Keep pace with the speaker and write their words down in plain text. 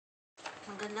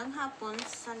Magandang hapon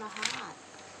sa lahat.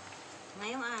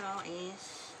 Ngayong araw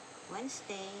is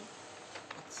Wednesday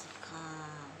at saka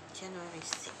January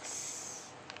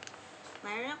 6.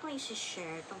 Mayroon akong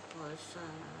isi-share tungkol sa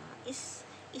is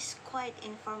quite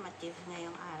informative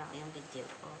ngayong araw yung video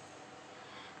ko.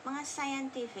 Mga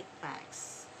scientific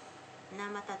facts na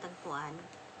matatagpuan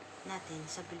natin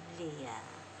sa Biblia.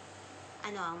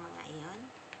 Ano ang mga iyon?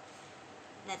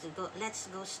 Let's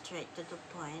go straight to the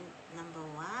point. Number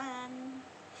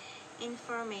 1,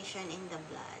 information in the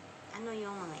blood. Ano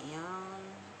yung mga iyon?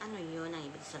 Ano yun ang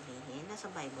ibig sabihin?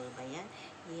 Nasa Bible ba yan?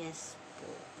 Yes po,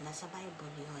 nasa Bible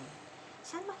yun.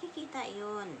 Saan makikita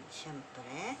yun?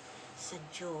 Siyempre, sa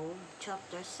Job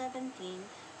chapter 17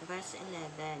 verse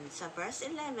 11. Sa verse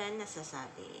 11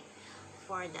 nasasabi,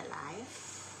 for the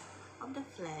life of the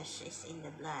flesh is in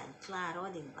the blood. Klaro,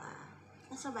 diba?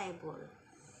 Nasa Bible.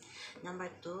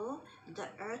 Number 2, the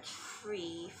earth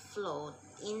free float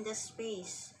in the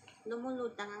space.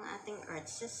 Lumulutang ang ating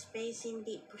earth sa space,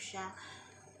 hindi po siya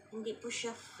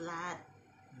flat.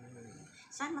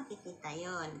 Saan makikita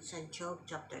yon? Sa Job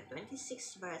chapter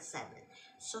 26 verse 7.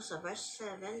 So sa verse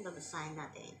 7, babasahin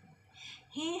natin.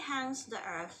 He hangs the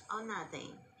earth on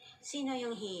nothing. Sino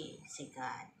yung he? Si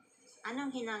God.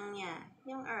 Anong hinang niya?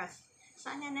 Yung earth.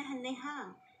 Saan niya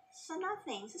nahang? Sa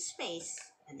nothing, sa space.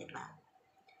 Diba?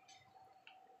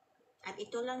 At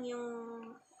ito lang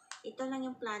yung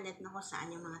planet na kung saan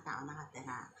yung mga tao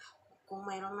nakatira. Kung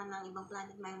mayroon man ng ibang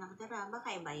planet mayroon nakatira,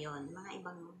 baka iba yon, mga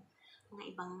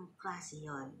ibang klase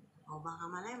yon. O baka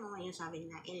malay mo yung sabi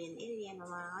na alien, o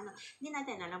mga ano. Hindi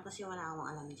natin alam kasi wala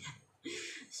akong alam dyan.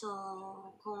 So,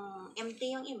 kung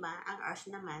empty yung iba, ang Earth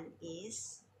naman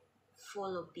is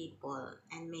full of people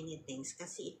and many things.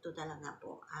 Kasi ito talaga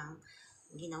po ang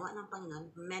ginawa ng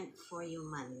Panginoon meant for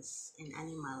humans and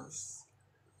animals.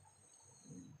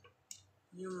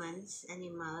 Humans,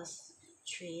 animals,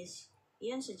 trees.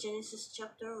 Yun sa Genesis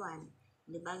chapter 1.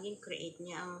 Diba, create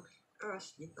niya ang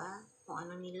earth, diba? Kung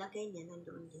ano nilagay niya,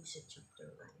 nandoon din sa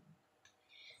chapter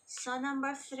 1. So,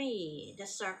 number 3, the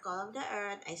circle of the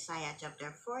earth, Isaiah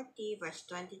chapter 40, verse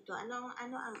 22. Ano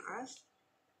ang earth?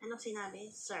 Anong sinabi?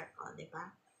 Circle,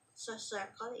 diba? So,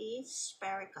 circle is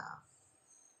spherical.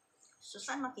 So,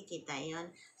 saan makikita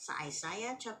yun? Sa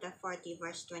Isaiah chapter 40,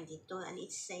 verse 22, and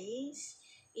it says,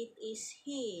 it is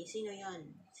He, sino yon?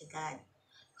 Si God,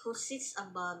 who sits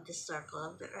above the circle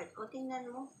of the earth. O, tingnan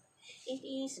mo. It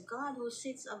is God who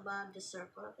sits above the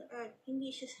circle of the earth. Hindi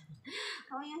siya.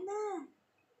 Yun na.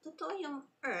 Totoo, yung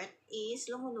earth is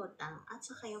lumulutang at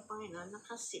saka yung Panginoon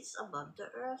nakasits above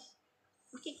the earth.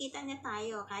 Makikita niya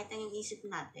tayo kahit ang isip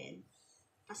natin.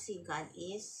 Kasi God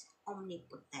is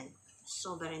omnipotent,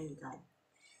 sovereign God.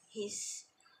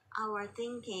 Our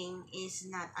thinking is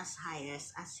not as high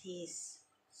as His.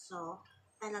 So,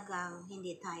 talagang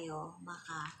hindi tayo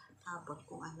makaabot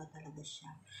kung ano talaga siya.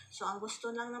 So, ang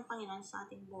gusto lang ng Panginoon sa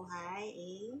ating buhay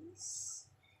is,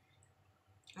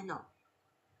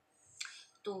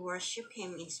 to worship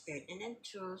Him in spirit and in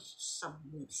truth,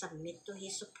 submit to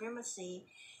His supremacy,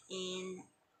 and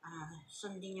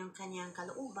sundin yung kanyang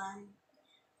kalooban,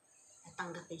 at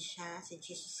tanggapin siya, si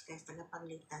Jesus Christ,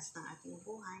 tagapagligtas ng ating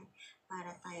buhay,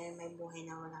 para tayo may buhay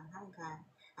na walang hanggan.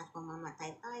 At kung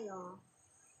mamatay tayo,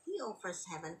 He offers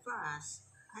heaven for us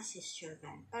as His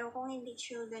children. Pero kung hindi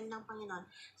children ng Panginoon,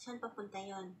 saan papunta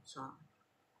yon? So,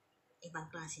 ibang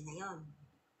klase na yon.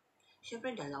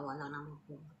 Siyempre, dalawa lang ang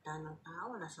pupunta ng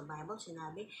tao. Nasa Bible,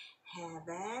 sinabi,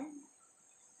 heaven,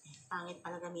 pangit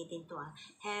pala gamitin to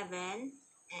heaven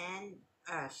and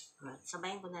earth.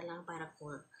 Sabayin ko na lang para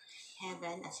cool.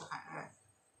 Heaven at saka earth.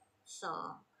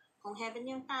 So, kung heaven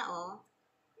yung tao,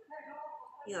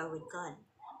 you are with God.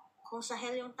 Kung sa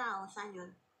hell yung tao, saan yun?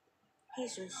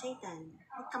 He's with Satan.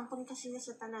 Kampon kasi na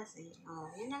Satanas eh.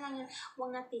 Yun na lang yun.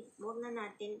 Huwag na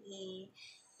natin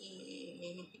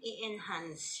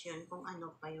i-enhance yun kung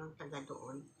ano pa yung taga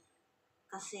doon.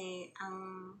 Kasi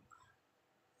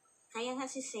kaya nga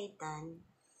si Satan,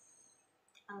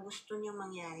 ang gusto niya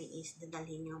mangyari is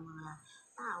dadalhin yung mga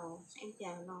tao sa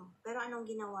impyerno. Pero anong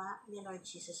ginawa ni Lord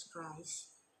Jesus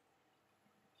Christ?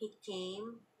 He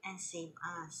came and saved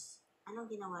us.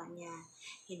 Anong ginawa niya?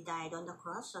 He died on the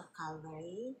cross of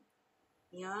Calvary.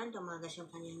 Yun, tumagas yung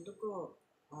kanyang dugo.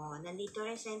 Nandito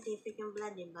rin scientific yung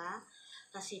blood, diba?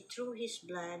 Kasi through His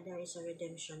blood, there is a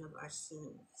redemption of our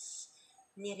sins.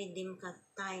 Niredeem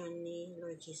tayo ni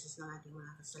Lord Jesus ng ating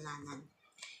mga kasalanan.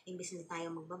 Imbis na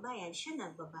tayo magbabayad, siya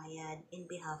nagbabayad in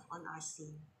behalf on our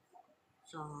sin.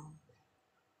 So,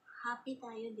 happy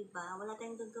tayo, diba? Wala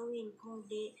tayong gagawin kung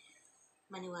di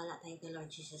maniwala tayo kay Lord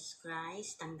Jesus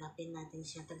Christ, tanggapin natin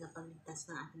siya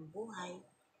tagapagligtas ng ating buhay,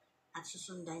 at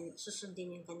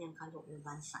susundin yung kanyang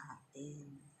kalooban sa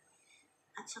atin.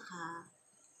 At saka,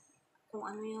 kung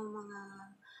ano yung mga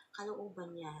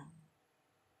kalooban niya,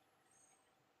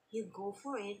 you go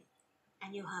for it,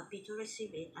 and you're happy to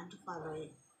receive it and to follow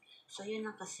it. So, yun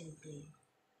ang kasimple.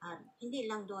 At hindi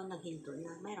lang doon naghinto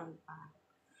na, mayroon pa.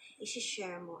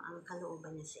 Isi-share mo ang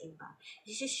kalooban niya sa iba.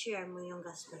 Isi-share mo yung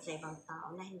gospel sa ibang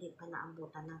tao na hindi pa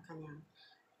naambutan ng kanyang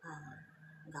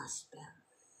gospel.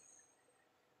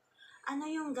 Ano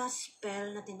yung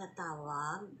gospel na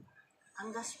tinatawag? Ang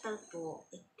gospel po,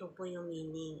 ito po yung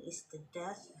meaning, is the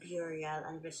death, burial,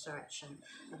 and resurrection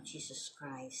of Jesus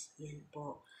Christ. Yan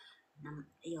po.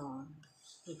 Yung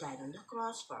He died on the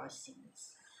cross for our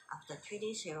sins. After 3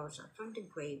 days, He rose up from the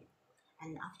grave.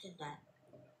 And after that,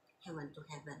 He went to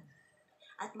heaven.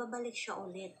 At babalik siya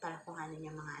ulit para kuhanin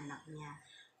niya mga anak niya.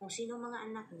 Kung sino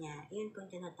mga anak niya, yun po yung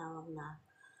tinatawag na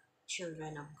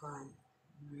children of God.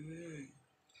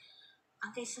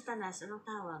 Ang kay Satanas, anong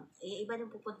tawag? Iba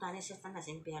nung pupunta ni Satanas,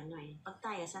 impyerno eh. Pag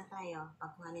tayo, saan tayo?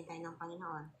 Pagkuhanin tayo ng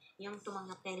Panginoon. Yung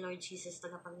tumanggap kay Lord Jesus,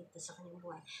 tagapagligtas sa kanyang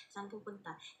buhay. Saan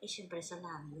pupunta? Siyempre sa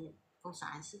langit. Kung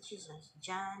saan si Jesus.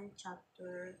 John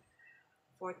chapter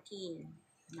 14.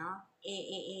 No?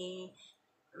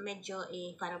 Medyo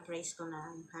paraphrase ko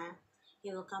lang, ha? He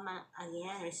will come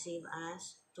again, receive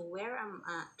us to where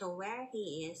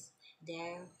He is,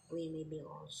 there we may be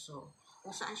also.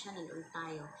 Kung saan siya nandoon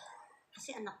tayo.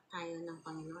 Kasi anak tayo ng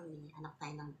Panginoon, anak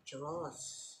tayo ng Diyos.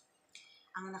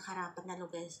 Ang nakarapat na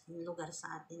lugar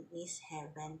sa atin is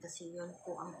heaven kasi yun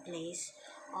po ang place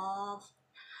of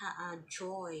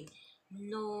joy.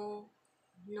 No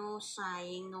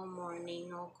sighing, no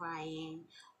mourning, no crying.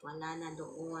 Wala na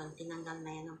doon. Tinanggal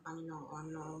na yan ng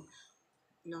Panginoon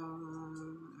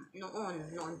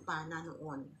noon pa na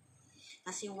noon.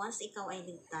 Kasi once ikaw ay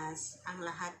ligtas, ang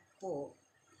lahat po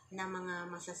na mga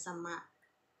masasama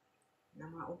na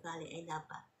mga ugali ay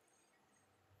dapat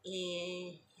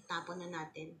itapon na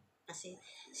natin. Kasi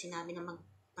sinabi ng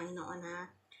Panginoon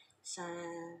sa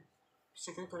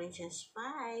 2 Corinthians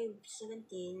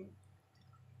 5:17,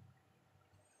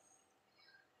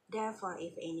 therefore,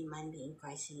 if any man be in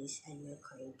Christ, he is a new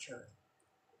creature.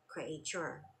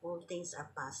 All things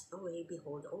are passed away.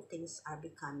 Behold, all things are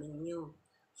becoming new.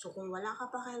 So, kung wala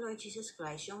ka pa kay Lord Jesus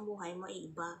Christ, yung buhay mo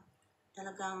ay iba.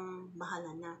 Talagang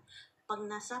bahala na. Pag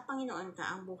nasa Panginoon ka,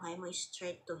 ang buhay mo is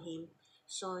straight to Him.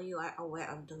 So, you are aware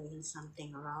of doing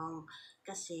something wrong.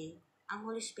 Kasi, ang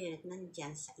Holy Spirit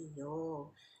nandyan sa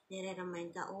iyo.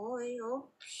 Nire-remind ka,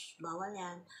 oops, bawal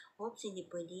yan. Oops, hindi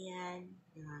pwede yan.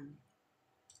 Yan.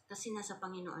 Kasi nasa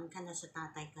Panginoon ka, nasa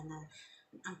tatay ka na.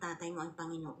 Ang tatay mo ang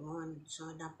Panginoon.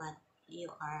 So, dapat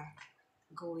you are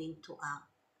going to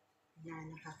act na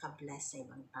nakaka-bless sa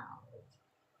ibang tao.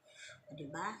 O,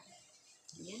 diba?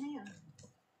 Yan na yun.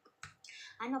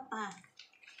 Ano pa?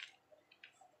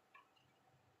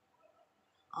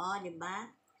 Diba?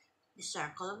 The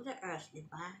circle of the earth,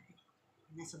 diba?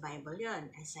 Nasa Bible yun.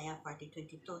 Isaiah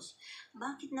 40:22.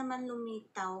 Bakit naman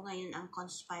lumitaw ngayon ang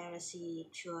conspiracy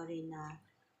theory na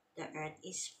the earth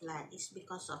is flat? Is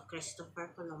because of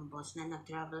Christopher Columbus na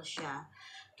nag-travel siya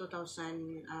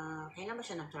 2000, kailan ba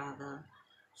siya nag-travel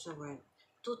sa world?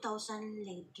 2000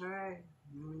 later.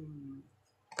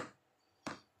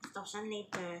 2000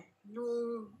 later,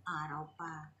 nung araw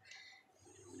pa.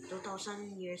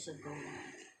 2000 years ago.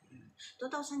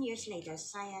 2000 years later,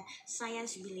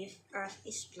 science believed Earth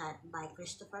is flat by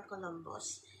Christopher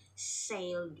Columbus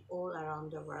sailed all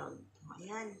around the world.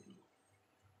 Ayan.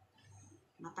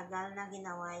 Matagal na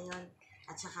ginawa yun.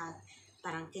 At saka,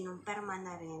 parang kinumpirma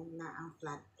na rin na ang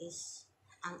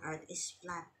Earth is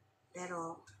flat.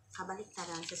 Pero,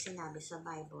 kabaliktaran sa sinabi sa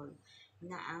Bible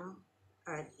na ang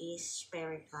Earth is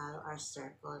spherical or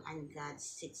circle and God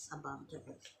sits above the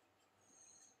earth.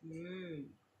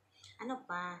 Ano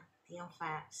pa yung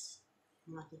facts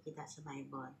na makikita sa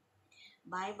Bible?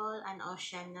 Bible and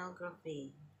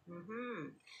Oceanography.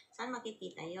 Saan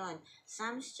makikita yon?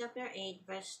 Psalms chapter 8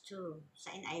 verse 2 sa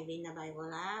NIV na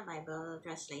Bible, Bible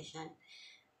translation.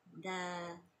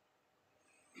 The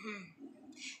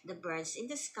birds in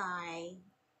the sky,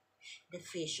 the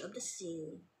fish of the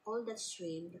sea, all that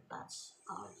swim the paths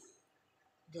of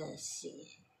the sea.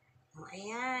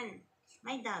 Ayan,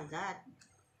 may dagat.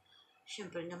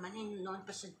 Siyempre naman, noon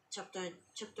pa sa chapter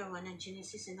 1 ng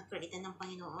Genesis, na-create ng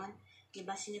Panginoon.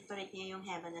 Diba, siniparate niya yung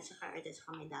heaven at saka earth at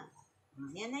saka may dagat.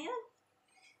 Yan na yun.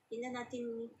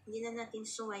 Hindi na natin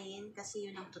suwayin kasi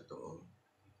yun ang totoo.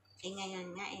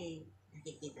 Ngayon nga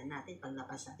nakikita natin,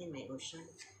 paglabas natin, may ocean,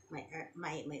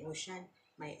 may ocean,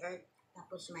 may earth,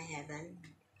 tapos may heaven.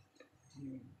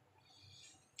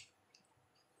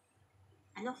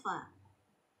 Ano pa?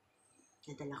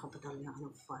 Nadala ko pa talaga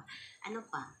yung ano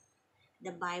pa?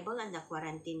 The Bible and the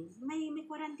quarantine. May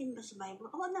quarantine ba sa Bible?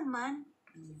 Oo naman.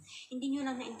 Hindi nyo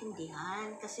lang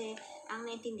naintindihan kasi ang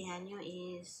naintindihan nyo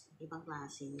is ibang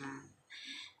klase na.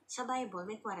 Sa Bible,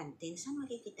 may quarantine. Saan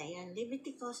makikita yan?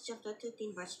 Leviticus chapter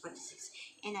 13 verse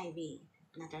 46, NIV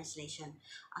na translation.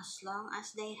 As long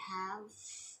as they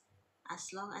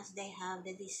have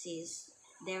the disease,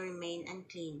 they remain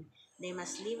unclean. They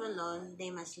must live alone. They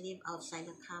must live outside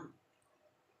the camp.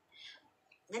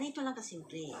 Ganito lang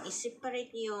kasimple.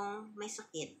 I-separate yung may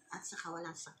sakit at saka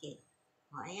walang sakit.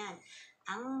 O, ayan.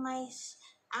 Ang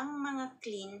mga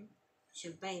clean,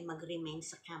 syempre, mag-remain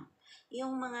sa camp.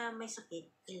 Yung mga may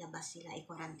sakit, ilabas sila,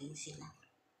 i-quarantine sila.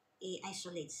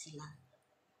 I-isolate sila.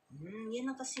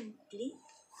 Yun ang kasimple.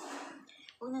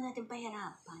 Huwag na natin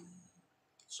pahirapan.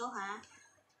 So,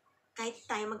 kahit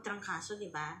tayo magtrangkaso, di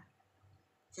ba?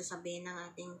 Sasabihin ng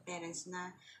ating parents na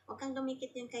huwag kang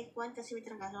dumikit yung kay Kwan kasi may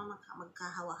trangkaso,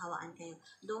 magkahawa-hawaan kayo.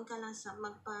 Doon ka lang sa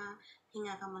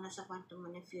magpahinga ka muna sa kwarto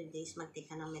mo na few days, mag-take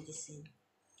ka ng medicine.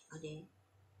 Okay?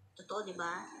 Totoo, di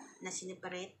ba? Na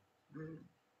sineparate.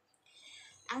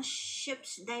 Ang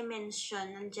ship's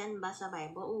dimension, nandyan ba sa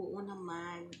Bible? Oo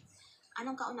naman.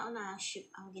 Anong kauna-una ship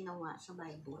ang ginawa sa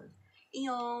Bible?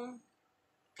 Yung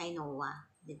kay Noah,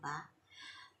 di ba?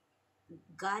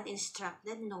 God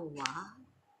instructed Noah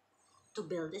to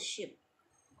build a ship.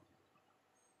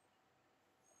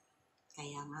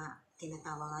 Kaya nga,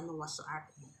 tinatawag nga Noah's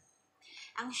Ark.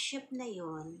 Ang ship na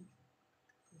yon,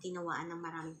 ginawaan ng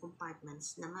maraming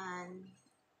compartments naman.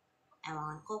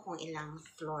 Ewan ko kung ilang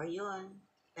floor yon.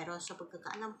 Pero sa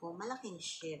pagkakaalam ko, malaking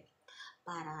ship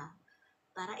para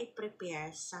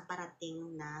i-prepare sa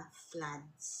parating na flood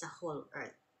sa whole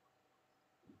earth.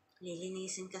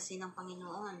 Lilinisin kasi ng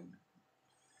Panginoon.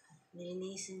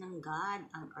 Nilinisin ng God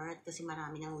ang earth kasi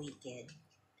marami ng wicked.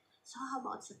 So how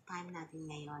about sa time natin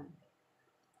ngayon?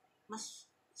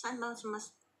 Saan ba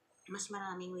mas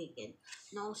maraming wicked?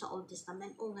 Noong sa Old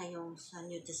Testament o ngayon sa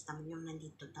New Testament yung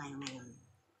nandito tayo ngayon?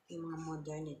 Yung mga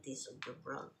modernities of the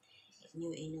world,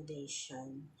 new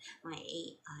innovation, mga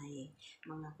AI,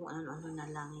 mga kung ano-ano na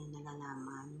lang yung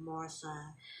nalalaman, more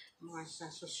sa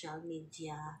social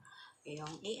media,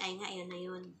 yung AI nga yun na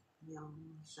yun. Yung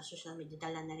sa social media,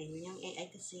 dala na rin yung AI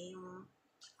kasi yung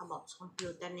about sa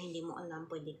computer na hindi mo alam,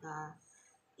 pwede ka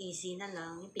easy na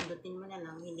lang, yung pindutin mo na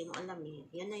lang, hindi mo alam eh.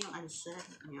 Yan na yung answer.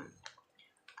 Yan.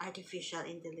 Artificial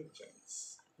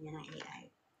intelligence. Yan ang AI.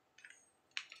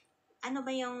 Ano ba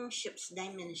yung ship's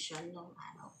dimension ng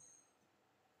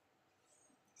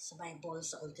sa Bible,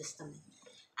 sa Old Testament?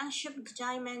 Ang ship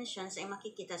dimensions ay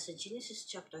makikita sa Genesis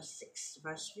chapter 6,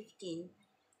 verse 15,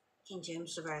 King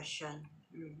James Version.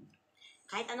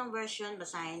 Kahit anong version,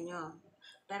 basahin nyo.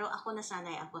 Pero ako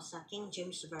nasanay ako sa King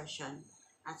James Version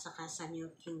at saka sa New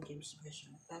King James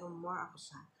Version. Pero more ako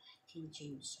sa King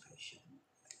James Version.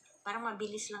 Parang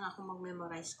mabilis lang ako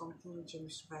mag-memorize kung King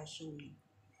James Version eh.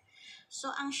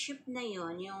 So, ang ship na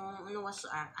yon, yung Noah's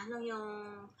Ark, ano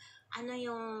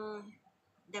yung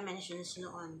dimensions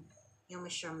noon? Yung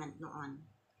measurement noon.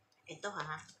 Ito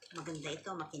maganda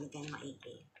ito, makinig kayo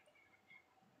maigi.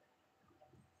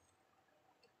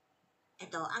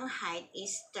 Ito, ang height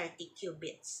is 30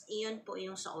 cubits. Iyon po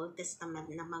yung sa Old Testament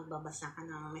na magbabasa ka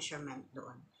ng measurement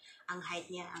doon. Ang height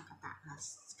niya, ang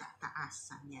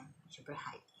kataasan niya. Super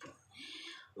height.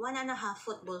 1.5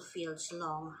 football fields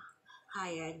long,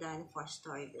 higher than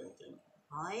 4-story building.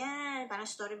 O yan, parang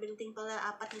story building pala,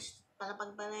 4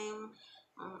 palapag pala yung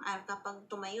kapag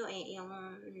tumayo yung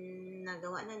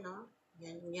nagawa na, no?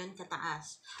 Yan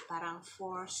kataas. Parang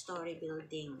 4-story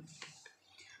building.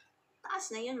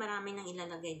 Taas na yun, marami nang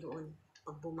ilalagay doon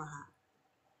pag bumaha.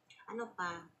 Ano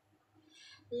pa?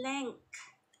 Length.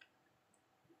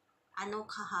 Ano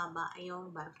kahaba yung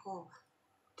barko?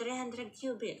 300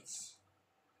 cubits.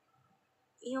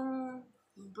 Yung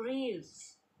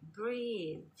breadth.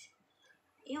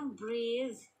 Yung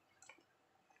breadth,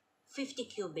 50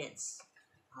 cubits.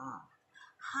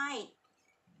 Height.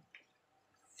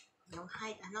 Yung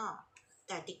height,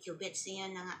 30 cubits.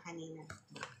 Yan na nga kanina.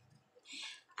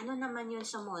 Ano naman yun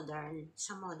sa modern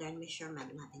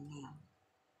measurement natin ngayon?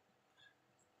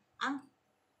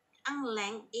 Ang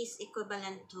length is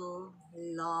equivalent to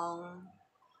long,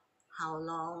 how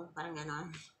long, parang ganon.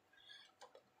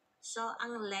 So,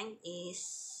 ang length is,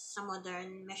 sa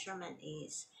modern measurement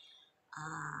is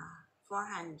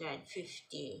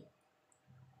 450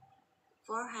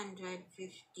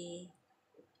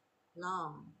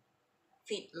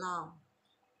 feet long.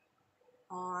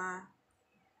 Or,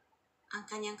 ang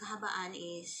kanyang kahabaan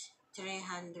is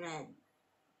 300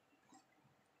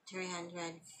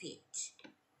 feet.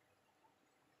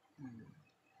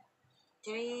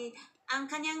 3, ang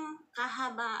kanyang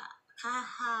kahaba,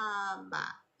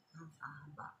 kahaba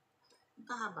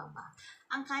ba?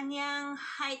 Ang kanyang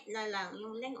height na lang,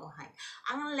 yung length o height.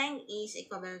 Ang length is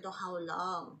equivalent to how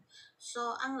long.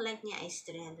 So, ang length niya is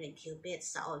 300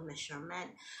 cubits sa old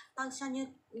measurement. Pag sa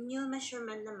new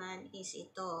measurement naman is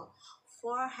ito,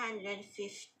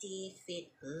 450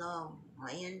 feet long. O,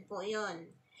 ayan po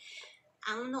yun.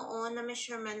 Ang noon na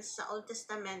measurement sa Old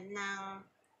Testament ng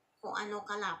kung ano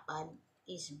kalapad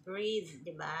is breadth,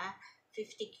 di ba?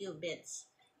 50 cubits.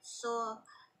 So,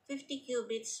 50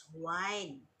 cubits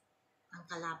wide ang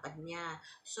kalapad niya.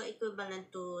 So,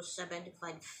 equivalent to 75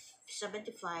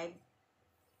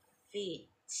 feet.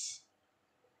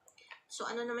 So,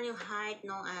 ano naman yung height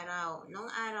nung araw? Nung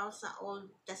araw sa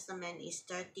Old Testament is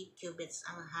 30 cubits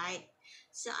ang height.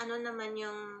 So, ano naman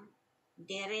yung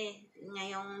dere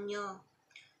ngayong nyo?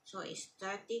 So, is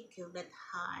 30 cubit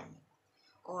high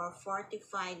or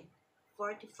 45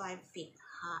 feet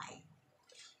high.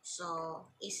 So,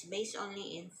 it's based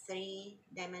only in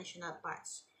 3-dimensional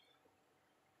parts.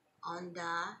 On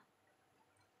the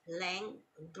length,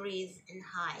 breadth, and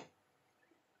height.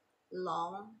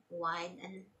 Long, wide,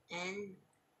 and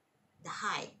the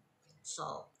height.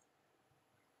 So,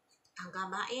 ang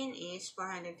gabain is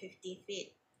 450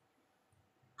 feet.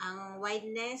 Ang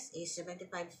wideness is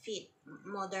 75 feet.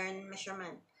 Modern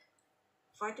measurement.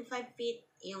 45 feet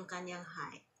yung kanyang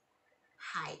height.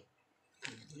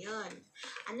 Yun.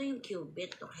 Ano yung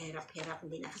cubit? O, hirap-hirap.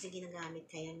 Hindi na kasi ginagamit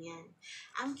kayo niyan.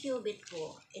 Ang cubit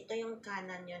po, ito yung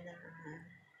kanan nyo na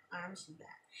arms ba?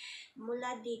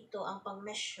 Mula dito, ang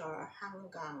pag-measure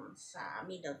hanggang sa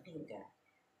middle finger.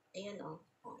 Ayun o.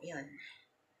 O, yun.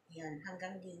 Yun.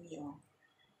 Hanggang dini o.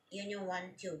 Yun yung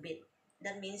 1 cubit.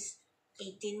 That means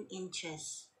 18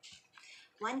 inches.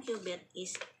 1 cubit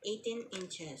is 18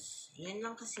 inches. Yan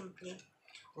lang kasimple.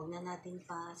 Huwag na natin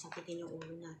pa sakitin yung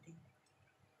ulo natin.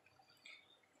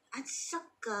 At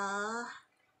saka,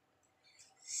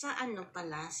 sa ano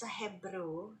pala, sa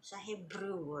Hebrew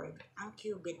word, ang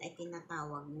cubit ay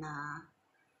tinatawag na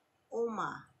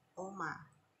Oma,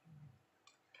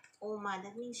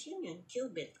 that means yun,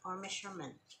 cubit or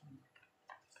measurement.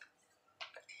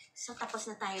 So,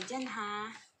 tapos na tayo dyan, ha?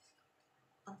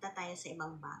 Punta tayo sa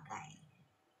ibang bagay.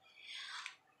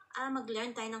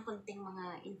 Mag-learn tayo ng konting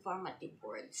mga informative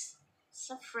words.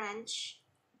 Sa French,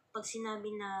 pag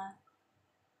sinabi na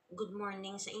good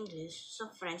morning sa English,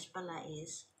 sa French pala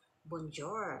is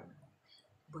bonjour.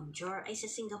 Bonjour. Ay,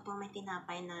 sa Singapore may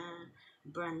tinapay na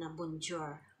brand na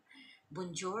bonjour.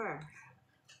 Bonjour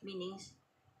meaning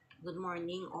good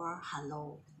morning or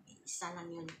hello. Isa lang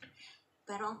yun.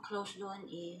 Pero ang close doon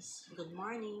is good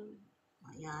morning.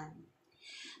 Ayan.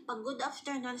 Pag good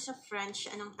afternoon sa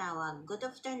French, anong tawag? Good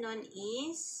afternoon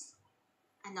is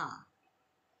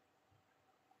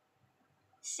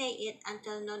say it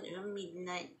until noon or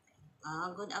midnight.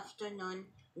 Good afternoon,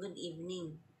 good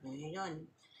evening. Ayun.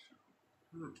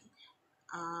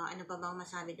 Ano pa bang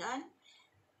masabi doon?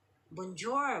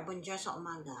 Bonjour sa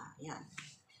umaga. Yan.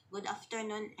 Good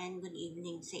afternoon and good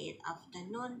evening. Say it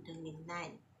afternoon till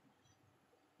midnight.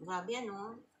 Grabe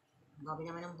ano? Grabe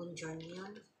naman ang bonjour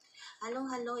niyon. Hello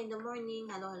in the morning,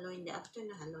 hello in the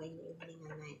afternoon, hello in the evening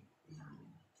and night. Yan.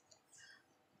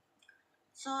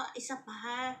 So, isa pa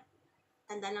ha.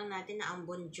 Tanda lang natin na ang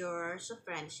bonjour sa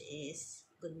French is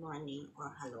good morning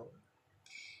or hello.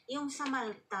 Yung sa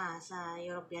Malta, sa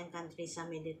European country, sa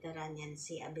Mediterranean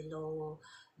Sea, below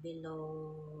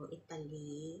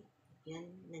Italy, yan,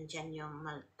 nandyan yung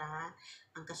Malta.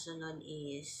 Ang kasunod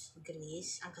is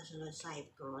Greece, ang kasunod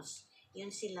Cyprus.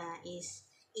 Yun sila is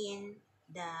in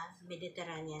the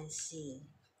Mediterranean Sea.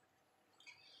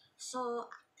 So,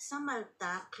 sa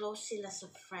Malta, close sila sa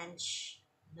French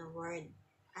na word.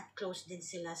 At close din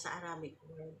sila sa Arabic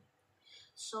word.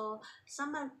 So, sa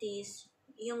Maltese,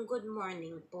 yung good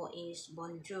morning po is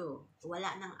bonjour.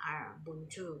 Wala ng R,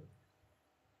 bonjour.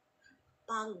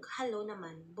 Pag hello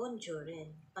naman, bonjour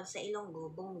rin. Pag sa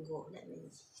Ilonggo, bongo. That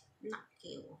means, knock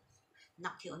you.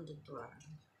 Knock you on the door.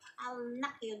 I'll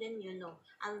knock you then,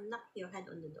 I'll knock your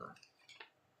head on the door.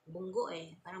 Bunggo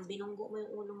eh. Parang binunggo mo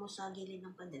yung ulo mo sa gilid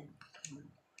ng pader.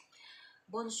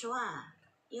 Bonsoir.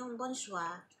 Yung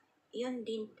bonsoir, yun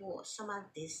din po sa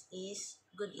Maltese is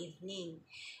good evening.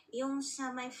 Yung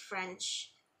sa my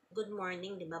French, good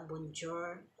morning, di ba?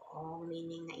 Bonjour. O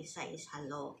meaning na isa is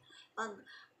hello.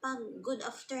 Pag good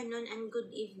afternoon and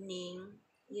good evening,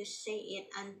 you say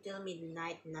it until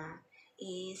midnight na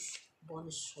is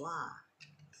bonsoir.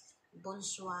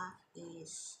 Bonsoir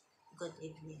is good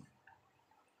evening.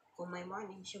 Kung may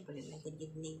morning, syempre may good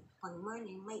evening. Pag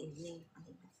morning, may evening.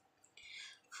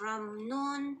 From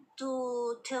noon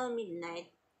till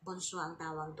midnight, Bonsoir ang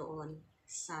tawag doon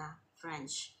sa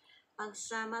French. Pag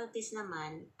sa Maltese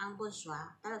naman, ang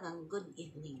bonsoir talagang good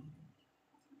evening.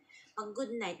 Pag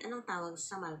good night, anong tawag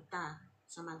sa Malta?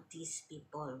 Sa Maltese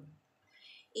people?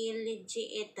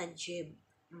 Illegitimate.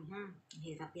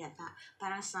 Hirap yata.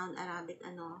 Parang sound Arabic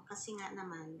kasi nga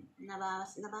naman,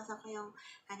 nabasa ko yung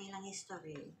kanilang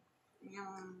history.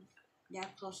 Yung, they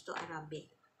are close to Arabic.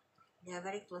 They are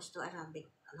very close to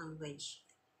Arabic language.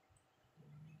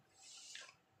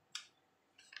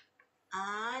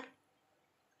 At,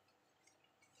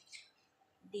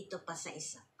 dito pa sa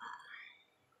isa pa.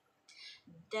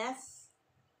 Death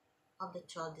of the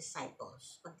 12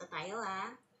 disciples. Punta tayo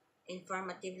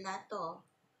Informative lahat to.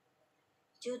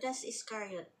 Judas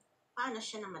Iscariot. Paano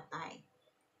siya namatay?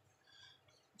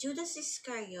 Judas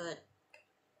Iscariot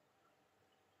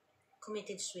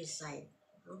committed suicide.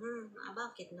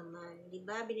 Bakit naman?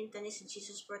 Diba, bininta niya si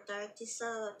Jesus for 30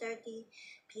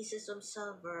 pieces of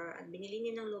silver at binili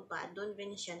niya ng lupa at doon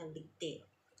rin siya nagbigti.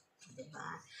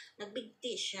 Diba?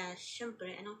 Nagbigti siya.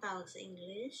 Siyempre, anong tawag sa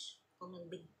English? Kung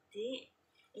nagbigti,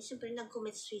 siyempre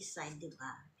nag-commit suicide,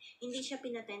 diba? Hindi siya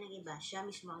pinatay ng iba. Siya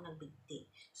mismo ang nagbigti.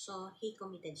 So, he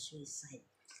committed suicide.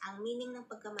 Ang meaning ng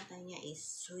pagkamatay niya is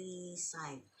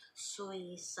suicide.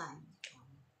 Suicide.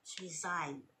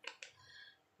 Suicide.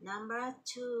 Number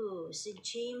 2, si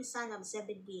James, son of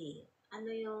Zebedee. Ano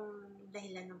yung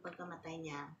dahilan ng pagkamatay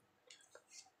niya?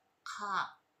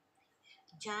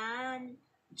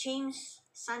 James,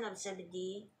 son of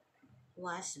Zebedee,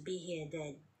 was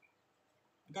beheaded.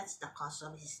 That's the cause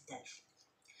of his death.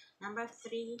 Number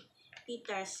 3,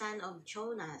 Peter, son of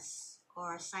Jonas,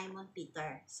 or Simon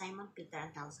Peter. Simon Peter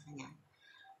ang tawag sa kanya.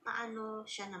 Paano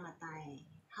siya namatay?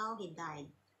 How he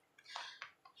died?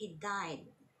 He died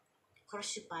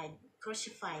crucified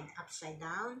upside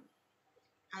down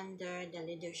under the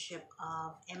leadership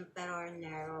of Emperor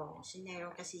Nero. Si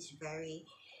Nero kasi is very,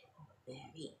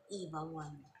 very evil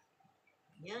one.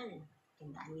 Yan.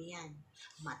 Tandaan niyo yan.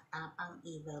 Matapang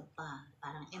evil pa.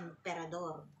 Parang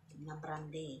emperador na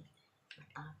brande.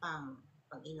 Matapang.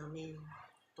 Pag inumin,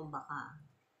 tumba ka.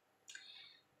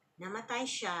 Namatay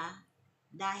siya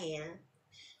dahil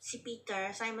si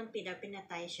Simon Peter,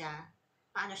 pinatay siya.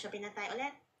 Paano siya pinatay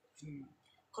ulit?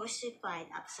 Crucified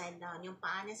upside down. Yung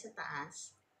paa niya sa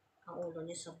taas, ang ulo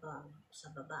niya sa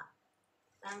baba.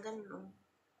 Parang ganun.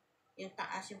 Yung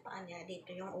taas, yung paa niya,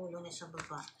 dito yung ulo niya sa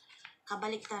baba.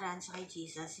 Kabaliktaran sa kay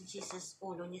Jesus. Si Jesus,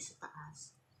 ulo niya sa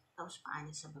taas. Tapos paa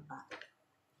niya sa baba.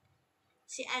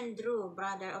 Si Andrew,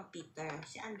 brother of Peter.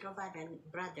 Si Andrew,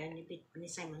 brother ni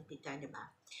Simon Peter, diba?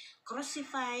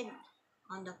 Crucified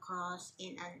on the cross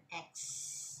in an X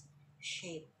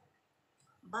shape.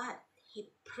 But he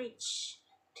preached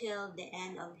till the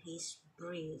end of his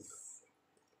breath.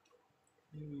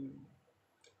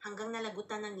 Hanggang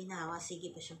nalagutan ng ginawa,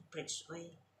 sige pa siyang preach.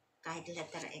 Kahit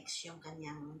letter X yung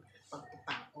kanyang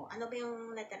pagpapako. Ano ba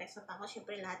yung letter X ng pako?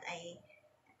 Siyempre lahat ay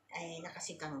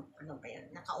nakasikang,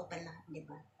 naka-open lahat, di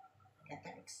ba?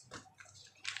 Letter X.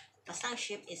 Basta ang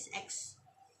shape is X.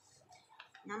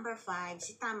 Number 5,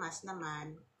 si Thomas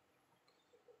naman,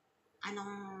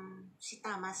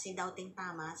 si Doubting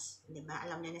Thomas, di ba?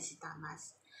 Alam niyo na si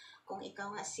Thomas. Kung ikaw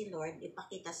nga si Lord,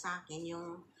 ipakita sa akin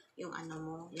yung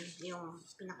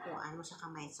pinakuan mo sa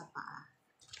kamay at sa paa.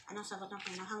 Anong sagot ng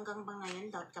Panginoon? Hanggang ba ngayon,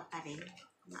 doubt ka pa rin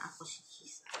na ako si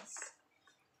Jesus?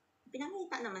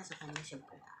 Pinakita naman sa kanya,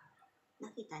 siyempre.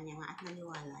 Nakita niya nga at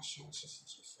naniwala siya si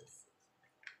Jesus.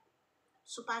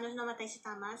 So, paano namatay si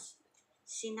Thomas?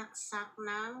 Sinaksak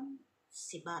ng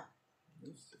sibat.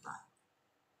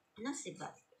 Anong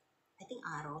sibat? I think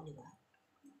araw, di ba?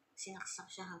 Sinaksak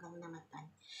siya hanggang namatay.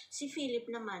 Si Philip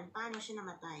naman, paano siya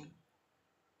namatay?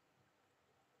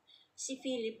 Si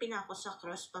Philip, pinako sa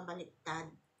cross, pabaliktad,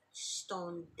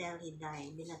 stone till he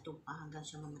died. Binato pa hanggang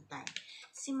siya mamatay.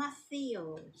 Si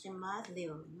Matthew,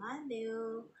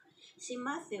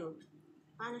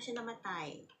 paano siya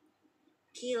namatay?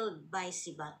 Killed by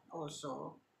sibat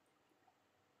also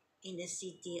in the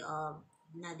city of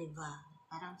Nadiva.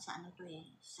 Parang sa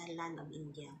sa land of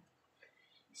India.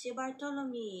 Si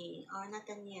Bartholomew or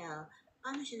Nathaniel,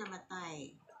 paano siya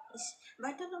namatay?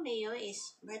 Bartholomew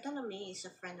is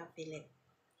a friend of Philip.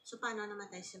 So, paano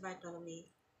namatay si Bartholomew?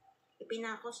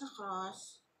 Ipinako sa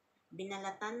cross,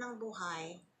 binalatan ng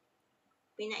buhay,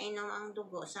 pinainom ang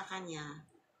dugo sa kanya,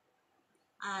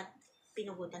 at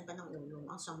pinugutan pa ng ulo.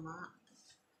 Ang sama.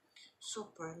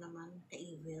 Super naman,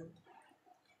 ka-evil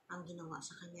ang ginawa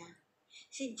sa kanya.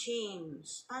 Si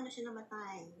James, paano siya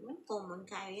namatay? Common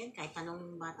kayo yan, kahit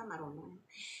tanong bata marunong.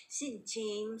 Si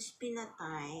James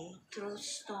pinatay through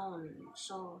stone.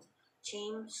 So,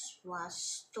 James was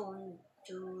stoned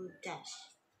to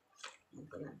death. Yan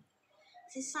po yun.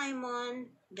 Si Simon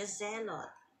the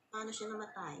Zealot, paano siya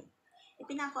namatay?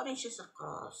 Ipinako rin siya sa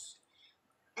cross.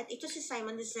 At ito si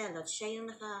Simon the Zealot, siya yung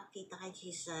nakakita kay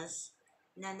Jesus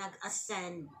na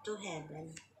nag-ascend to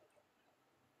heaven.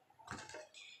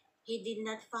 He did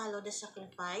not follow the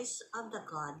sacrifice of the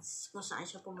gods kung saan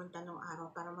siya pumunta nung araw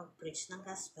para mag-preach ng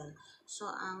gospel. So,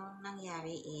 ang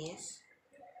nangyari is,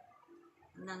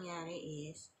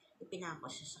 ipinako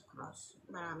siya sa cross.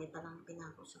 Marami palang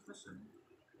pinako sa cross.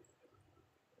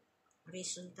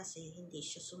 Reason kasi, hindi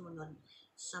siya sumunod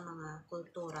sa mga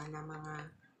kultura ng mga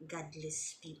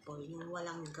godless people, yung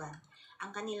walang God.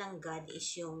 Ang kanilang God is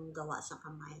yung gawa sa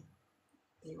kamay.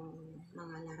 Yung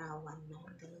mga larawan na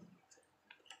gano'n.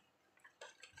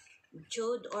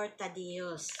 Jude or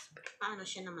Thaddeus, paano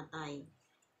siya namatay?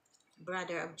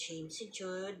 Brother of James. Si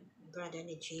Jude, brother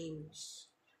ni James.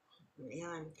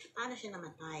 Ayan. Paano siya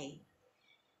namatay?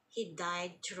 He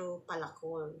died through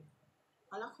palakol.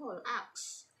 Palakol,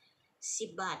 axe.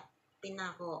 Si Bat,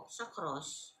 pinako sa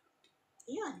cross.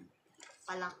 Ayan.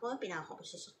 Palakol, pinako ko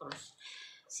siya sa cross.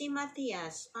 Si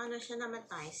Matthias, paano siya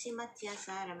namatay? Si Matthias,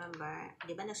 remember,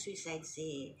 di ba nag-suicide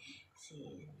si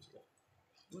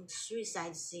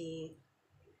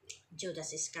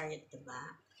Judas Iscariot,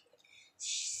 diba?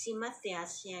 Si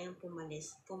Matthias, siya yung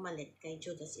pumalit kay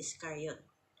Judas Iscariot.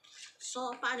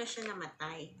 So, paano siya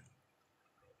namatay?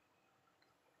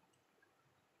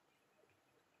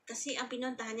 Kasi ang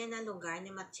pinuntahan niya na lugar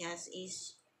ni Matthias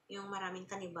is yung maraming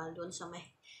kanibal doon sa may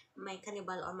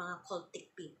kanibal o mga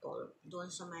cultic people doon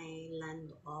sa may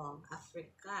land of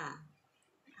Africa.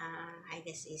 I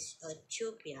guess is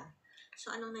Ethiopia.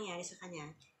 So, anong nangyari sa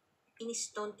kanya?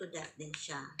 In-stone to death din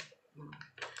siya.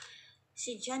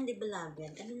 Si John the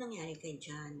Beloved, ano nangyari kay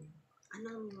John?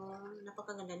 Ano mo,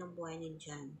 napakaganda ng buhay ni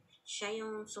John. Siya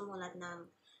yung sumulat ng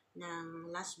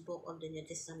last book of the New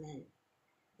Testament,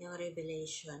 yung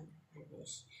Revelation.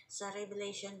 Sa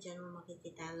Revelation, dyan mo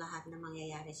makikita lahat na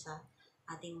mangyayari sa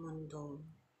ating mundo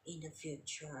in the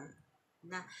future.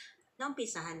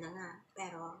 Naumpisahan na nga,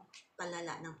 pero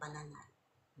palala ng palala.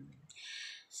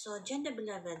 So, John the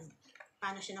Beloved,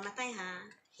 paano siya namatay ha?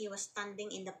 He was standing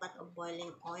in the pot of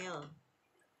boiling oil.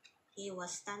 He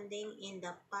was standing in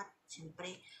the pot.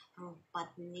 Siyempre, ang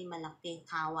pot ni malaki,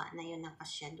 kawa na yun,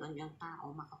 nakasya doon yung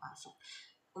tao makapasok.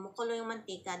 Kumukulo yung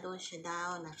mantika, doon siya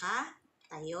daw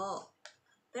nakatayo.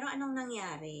 Pero anong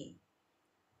nangyari?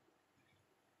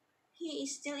 He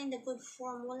is still in the good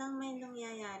form. Walang may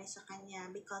nangyayari sa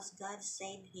kanya because God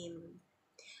saved him.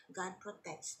 God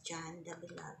protects John the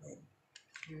Beloved.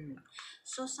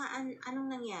 So, anong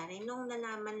nangyari? Nung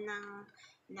nalaman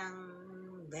ng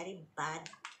very bad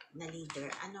na leader,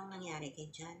 anong nangyari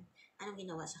kay John? Anong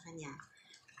ginawa sa kanya?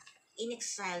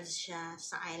 In-exile siya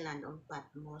sa island of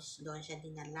Patmos. Doon siya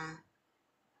dinala.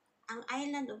 Ang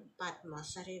island of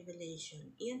Patmos sa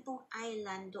Revelation, yun pong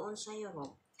island doon sa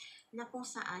Europe na kung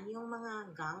saan yung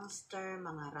mga gangster,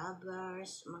 mga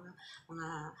robbers,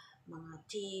 mga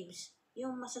thieves,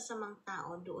 yung masasamang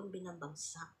tao doon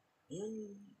binabagsak.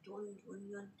 Doon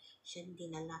yun siya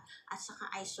dinala. At saka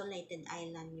isolated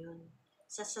island yun.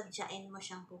 Sasadyain mo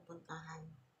siyang pupuntahan.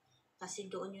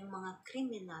 Kasi doon yung mga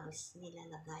criminals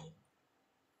nilalagay.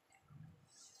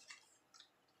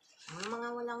 Ang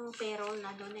mga walang perol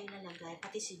na doon na ilalagay,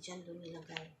 pati si John doon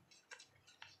nilagay.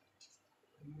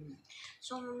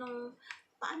 So,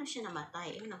 paano siya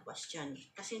namatay? Yun ang question.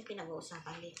 Kasi yung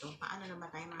pinag-uusapan dito, paano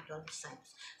namatay mga 12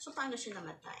 disciples? So, paano siya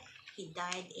namatay? He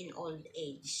died in old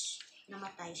age.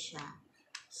 Namatay siya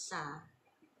sa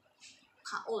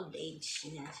ka-old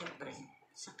age niya, siyempre.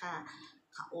 Sa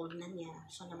ka-old na niya.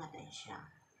 So, namatay siya.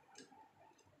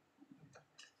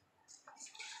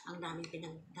 Ang daming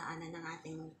pinagdaanan ng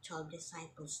ating 12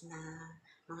 disciples na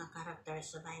mga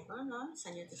characters sa Bible, no?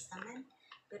 Sa New Testament.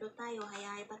 Pero tayo,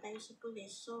 hayahay pa tayo sa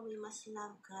pulis. So, we must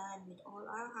love God with all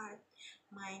our heart,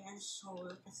 mind, and soul.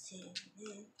 Kasi,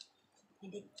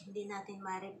 hindi natin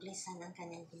ma-replacean ang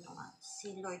kanyang ginawa.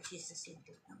 Si Lord Jesus yung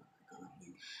ginawa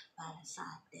din para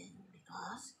sa atin.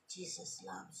 Because Jesus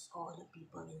loves all the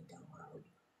people in the world.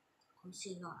 Kung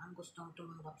sino ang gustong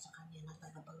tumanggap sa kanya na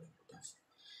tagapagligtas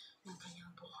ng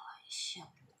kanyang buhay, siya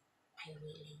po ay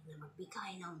willing na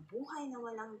magbigay ng buhay na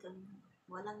walang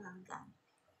hanggan.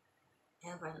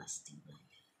 Everlasting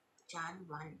life. John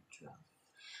 1:12.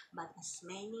 But as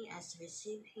many as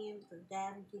receive him, to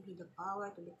them give he the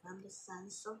power to become the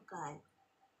sons of God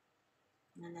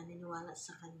na naniniwala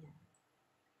sa kanya.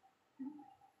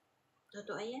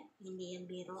 Totoo yan, hindi yan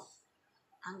biro.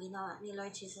 Ang ginawa ni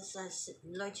Lord Jesus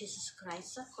Christ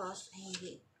sa cross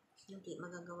ay hindi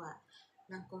magagawa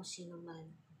ng kung sino man.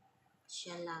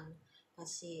 Siya lang,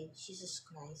 kasi Jesus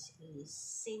Christ is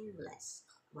sinless.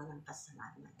 walang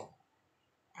kasalanan.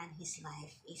 And his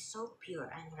life is so pure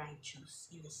and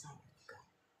righteous in the sight of God.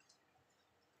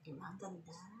 Di ba? Ang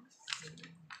ganda.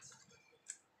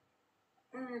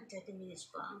 30 minutes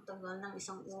pa. Ang tagal ng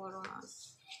isang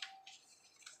oras.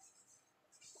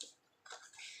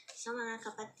 So mga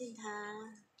kapatid ha,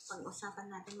 pag-usapan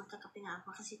natin, magkakape nga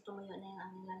ako kasi tumuyo na yung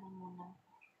aming lalamunan.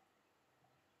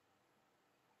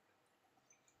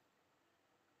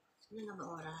 Ano na ba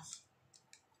oras?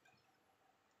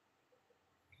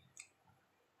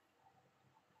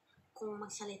 Kung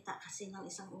magsalita kasi ng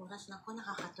isang oras, naku,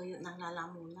 nakakatuyo ng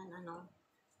lalamunan, ano.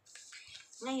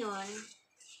 Ngayon,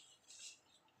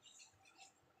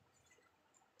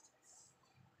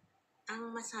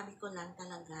 ang masabi ko lang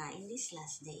talaga in these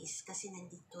last days, kasi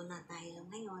nandito na tayo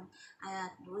ngayon,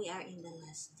 at we are in the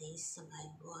last days sa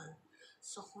Bible.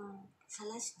 So, kung sa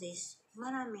last days,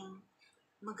 maraming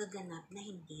magaganap na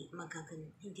hindi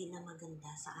na maganda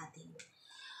sa ating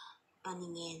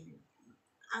paningin.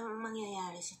 Ang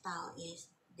mangyayari sa tao is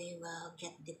they will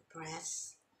get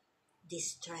depressed,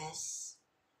 distressed,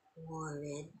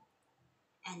 worried,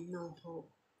 and no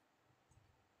hope.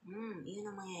 Yun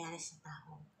ang mangyayari sa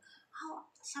tao.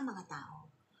 Sa mga tao?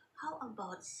 How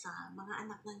about sa mga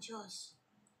anak ng Diyos?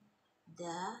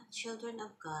 The children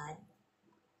of God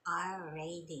are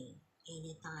ready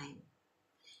anytime.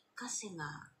 Kasi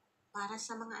nga, para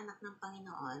sa mga anak ng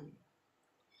Panginoon,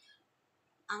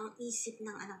 ang isip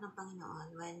ng anak ng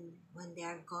Panginoon, when they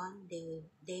are gone,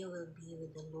 they will be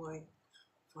with the Lord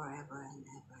forever and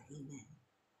ever. Amen.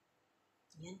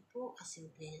 Yan po,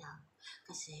 kasimple lang.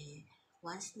 Kasi,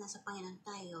 once nasa Panginoon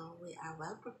tayo, we are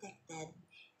well protected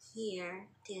here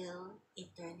till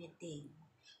eternity.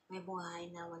 May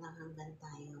buhay na walang hanggan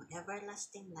tayo.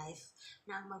 Everlasting life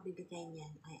na ang magbibigay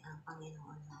niyan ay ang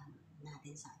Panginoon lang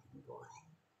natin sa ating buhay.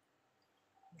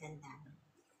 Ganda.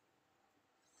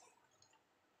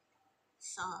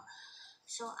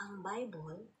 So ang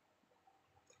Bible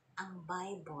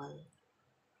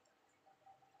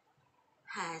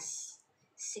has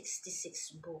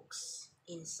 66 books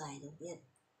inside of it.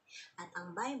 At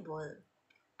ang Bible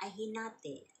ay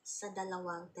hinati sa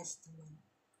dalawang testament.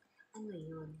 Ano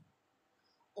yun?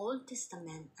 Old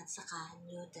Testament at saka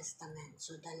New Testament.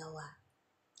 So, dalawa.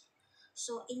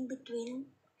 So, in between,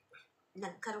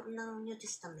 nagkaroon ng New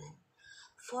Testament,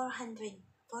 400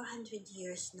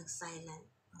 years nag-silent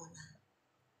muna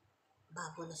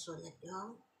bago nasulat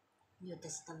yung New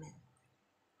Testament.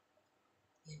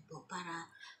 Yan po,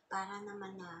 para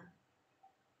naman na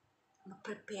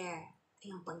ma-prepare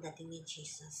yung pagdating ni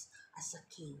Jesus as a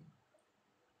king.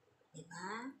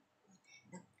 Diba?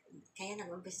 Kaya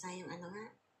nag-umpisa yung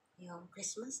yung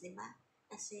Christmas, diba?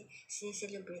 Kasi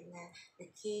sineselebrate na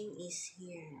the king is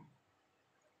here.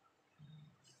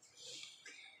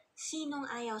 Sinong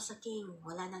ayaw sa king?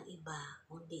 Wala nang iba,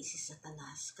 kundi si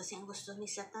Satanas. Kasi ang gusto ni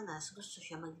Satanas, gusto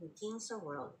siya maging king sa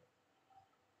world.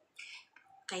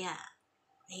 Kaya,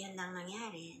 ayan lang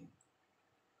nangyari.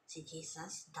 Si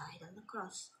Jesus died on the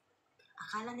cross.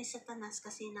 Akala ni Satanas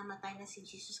kasi namatay na si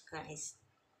Jesus Christ,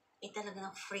 talagang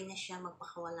free na siya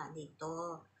magpakawala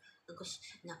dito.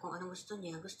 Na kung anong gusto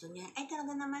niya,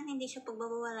 talaga naman hindi siya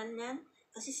pagbabawalan yan.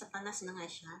 Kasi Satanas na nga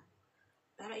siya.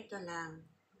 Pero ito lang,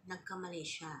 nagkamali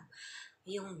siya.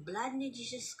 Yung blood ni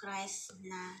Jesus Christ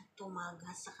na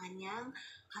tumaga sa kanyang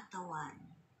katawan,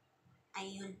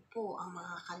 ay yun po ang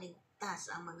makakaligtas,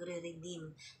 ang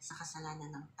magre-redeem sa kasalanan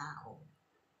ng tao.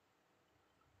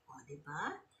 O,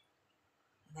 diba?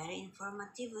 Very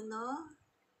informative, no?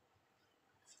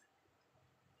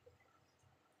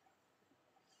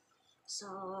 So,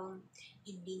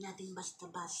 hindi natin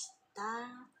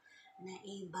basta-basta na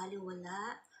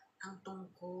ibaliwala ang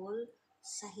tungkol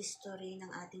sa history ng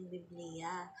ating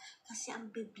Biblia. Kasi ang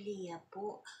Biblia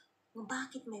po,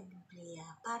 bakit may Biblia?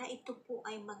 Para ito po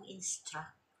ay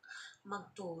mag-instruct,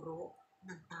 magturo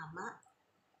ng tama,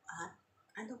 at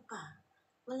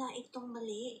wala itong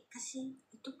mali. Kasi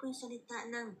ito po yung salita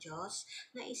ng Diyos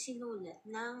na isinulat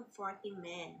ng 40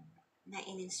 men na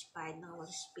in-inspired ng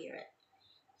Holy Spirit.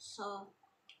 So,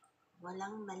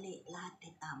 walang mali, lahat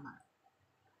ay tama.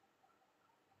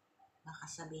 Baka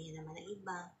sabihin naman ng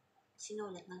iba,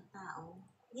 sinulat ng tao.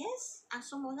 Yes, ang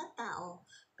sumulat tao,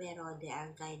 pero they are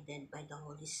guided by the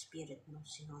Holy Spirit nung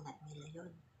sinulat nila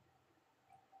yun.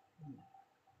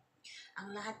 Ang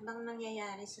lahat bang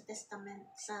nangyayari sa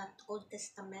Old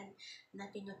Testament na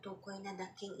tinutukoy na the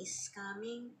King is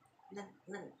coming,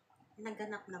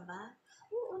 naganap na ba?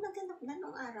 Oo, naganap na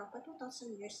nung araw, pa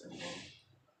 2,000 years ago.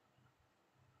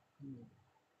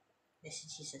 Si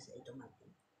Jesus ay dumating.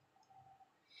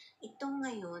 Itong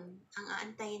ngayon, ang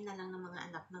aantayin na lang ng mga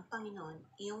anak ng Panginoon,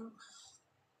 yung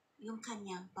yung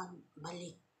kanyang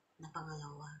pagbalik na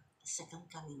pangalawa, second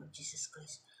coming of Jesus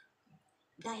Christ.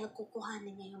 Dahil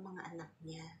kukuhanin niya yung mga anak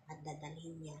niya at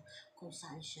dadalhin niya kung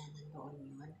saan siya nandoon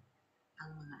yun,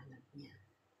 ang mga anak niya.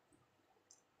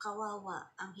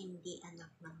 Kawawa ang hindi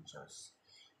anak ng Diyos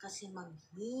kasi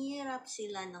maghirap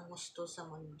sila ng gusto sa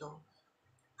mundo.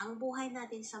 Ang buhay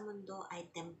natin sa mundo ay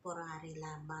temporary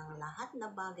lamang. Lahat na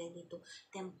bagay dito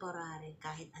temporary,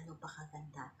 kahit ano pa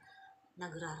kaganda.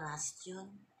 Nagra-rust yun,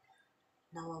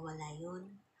 nawawala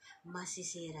yun,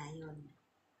 masisira yun.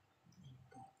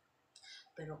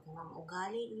 Pero kung ang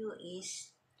ugali nyo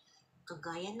is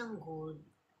kagaya ng gold,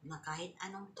 na kahit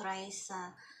anong try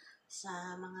sa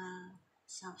mga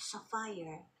sa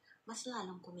fire, mas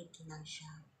lalong kumikinang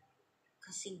siya.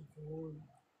 Kasi gold.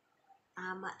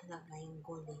 Tama talaga yung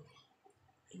gold eh.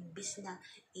 Imbis na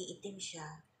iitim siya,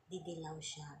 didilaw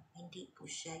siya. Hindi po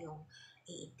siya yung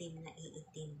iitim na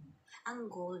iitim.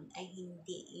 Ang gold ay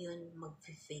hindi yun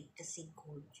mag-fake kasi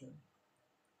gold yun.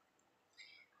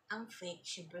 Ang fake,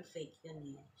 syempre fake yun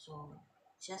eh. So,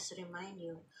 just remind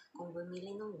you, kung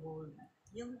bumili ng gold,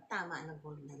 yung tama na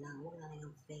gold na lang, huwag na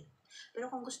yung fake.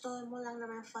 Pero kung gusto mo lang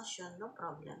naman fashion, no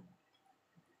problem.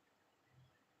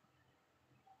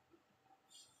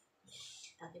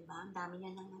 Diba? Ang dami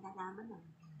niya nang nalalaman na.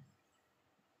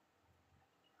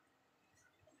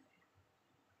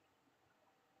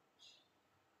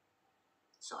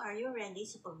 So, are you ready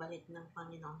sa pagbalik ng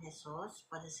Panginoong Jesus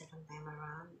for the second time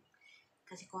around?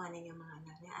 Kasi kuhanin yung mga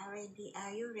anak niya.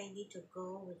 Are you ready to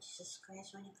go with Jesus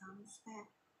Christ when He comes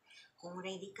back? Kung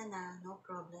ready ka na, no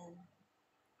problem.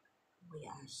 We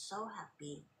are so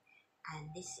happy.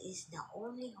 And this is the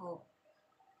only hope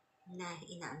na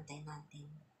inaantay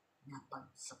natin na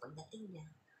sa pagdating niya,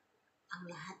 ang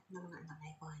lahat ng mga anak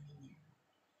ay kuhanin niya.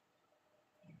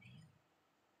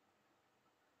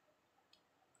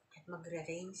 At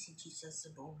magre-reign si Jesus sa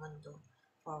buong mundo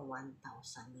for 1,000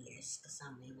 years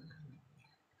kasama yung mga anak niya.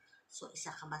 So,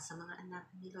 isa ka ba sa mga anak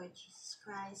ni Lord Jesus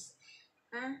Christ?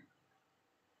 Ha?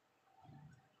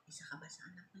 Isa ka ba sa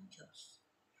anak ng Diyos?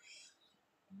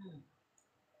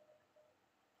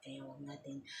 Kaya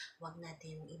wag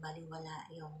natin ibaliwala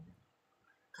yung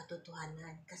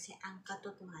katotohanan. Kasi ang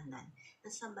katotohanan,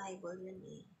 nasa Bible yun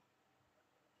eh.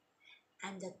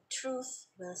 And the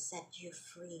truth will set you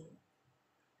free.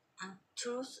 Ang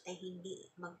truth ay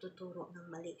hindi magtuturo ng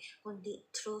mali,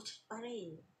 kundi truth pa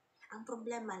rin. Ang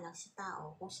problema lang sa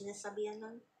tao, kung sinasabihan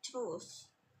ng truth,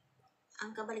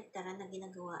 ang kabaliktaran na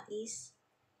ginagawa is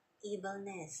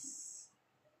evilness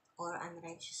or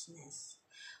unrighteousness.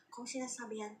 Kung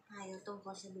sinasabihan tayo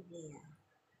tungkol sa Biblia,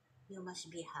 you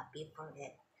must be happy for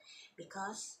it.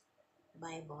 Because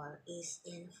Bible is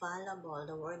infallible.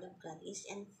 The Word of God is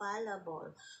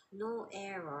infallible. No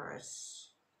errors.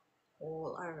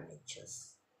 All are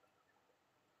righteous.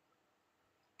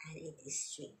 And it is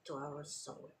sweet to our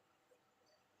soul.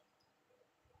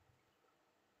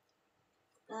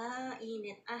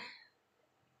 Init.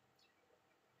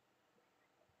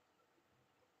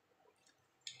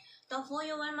 Tofu,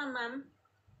 you want mamam?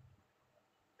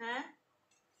 Ha?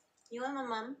 You want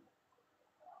mamam?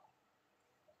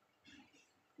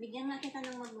 Bigyan na kita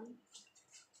ng mamam.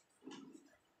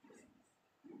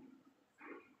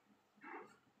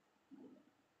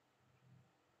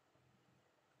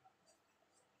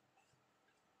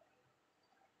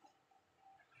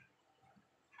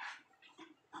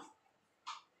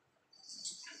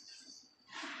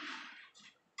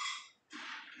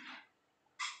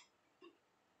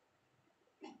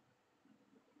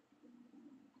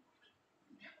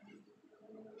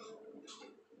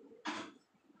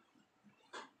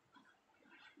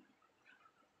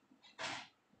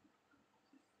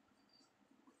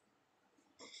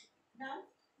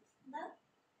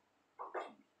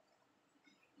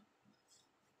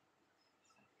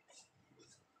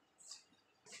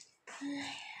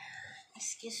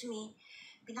 Excuse me,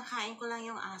 pinakain ko lang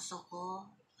yung aso ko.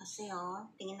 Kasi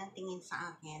tingin ng tingin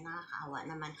sa akin, nakakaawa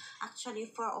naman. Actually,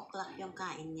 4 o'clock yung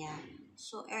kain niya.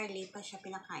 So, early pa siya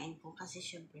pinakain ko kasi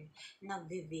syempre,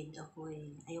 nag-vivid ako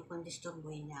eh. Ayokong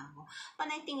disturbuhin niya ako.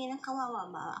 Panay tingin ng kawawa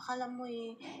ba? Akala mo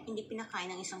hindi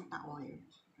pinakain ng 1 taon.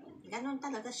 Ganon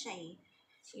talaga siya eh.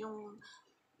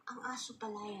 Ang aso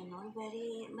pala yun,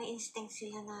 may instinct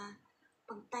sila na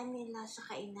pag time nila sa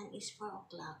kainan is 4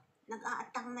 o'clock.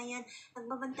 Nag-aatang na yan,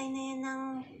 nagbabantay na yan ng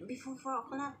before 4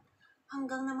 o'clock.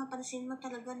 Hanggang na mapansin mo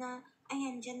talaga na,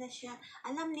 ayan, dyan na siya.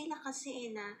 Alam nila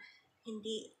kasi na,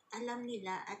 hindi alam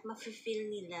nila at mafe-feel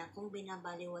nila kung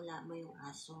binabaliwala mo yung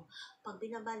aso. Pag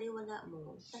binabaliwala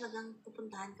mo, talagang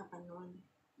pupuntahan ka pa nun.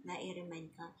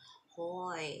 Na-remind ka,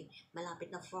 hoy,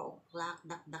 malapit na 4 o'clock,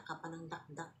 dakdak ka pa ng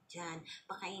dakdak dyan.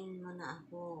 Pakainin mo na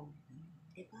ako.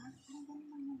 Diba? Parang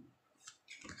ganun lang.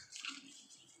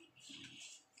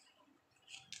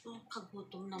 Oh,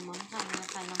 kagutom naman. Sabi na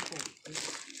tayo ng cookies.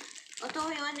 O to,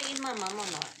 you want to eat mama?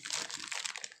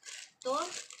 To?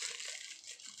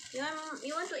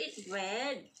 You want to eat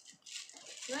bread?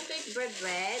 You want to eat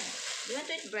bread? You want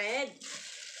to eat bread?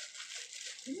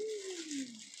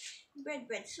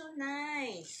 Bread, so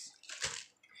nice.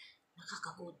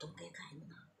 Nakakagutom kaya kain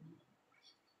na.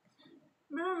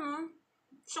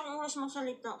 Isang oras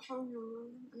magsalita ko.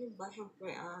 Ano ba,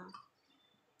 syempre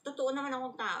totoo naman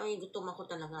akong tao gutom ako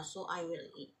talaga, so I will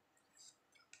eat.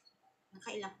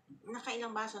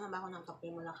 Nakailang baso na ba ako ng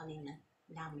kape mula kanina?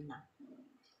 Dami na.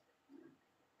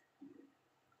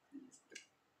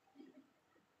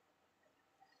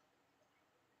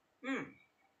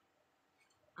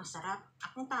 Ang sarap.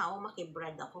 Akong tao,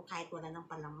 makibread ako kahit wala ng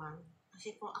palaman.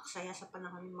 Kasi kung aksaya sa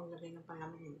panahon maglagay ng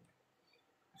palaman.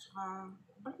 Saka,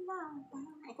 balik lang.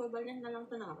 Parang equivalent na lang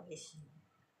ito ng rice.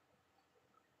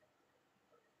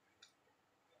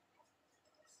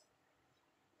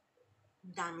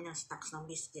 Dami ng stocks ng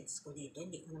biscuits ko dito.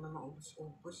 Hindi ko naman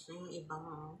maubos-ubos. Yung ibang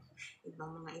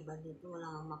mga iba dito,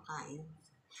 wala nang makain.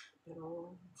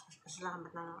 Pero, salamat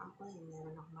na lang ako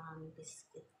meron ako maraming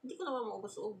biscuit. Hindi ko naman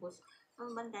maubos-ubos.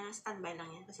 Ang banda na standby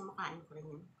lang yan kasi makain ko rin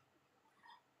yun.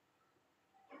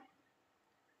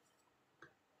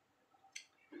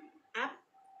 Up.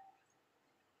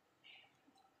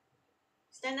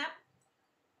 Stand up.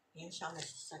 Yan siya.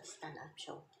 Stand up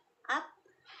show. Up.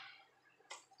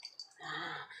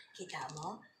 Kita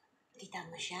mo? Kita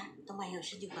mo siya? Tumayo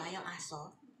siya, di ba? Yung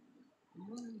aso.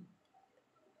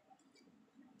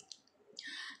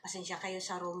 Pasensya kayo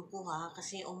sa room ko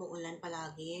kasi umuulan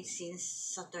palagi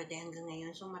since Saturday hanggang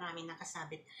ngayon. So marami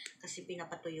nakasabit kasi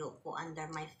pinapatuyo ko under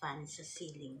my fan sa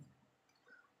ceiling.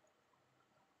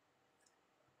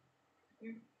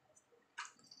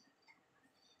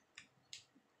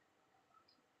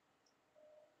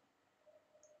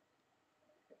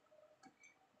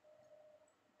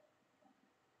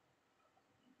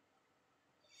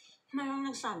 Mayroong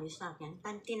nagsabi sa akin,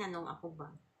 tinanong ako ba?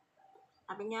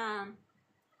 Sabi niya,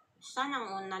 saan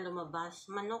ang una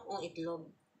lumabas? Manok o itlog?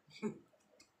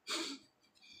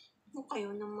 O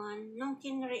kayo naman, nung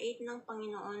kinreate ng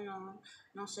Panginoon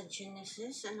nung sa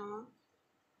Genesis,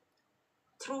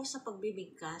 through sa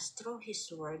pagbibigkas, through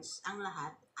His words, ang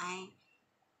lahat ay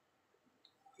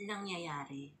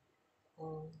nangyayari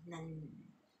o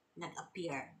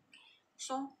nag-appear.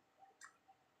 So,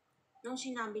 nung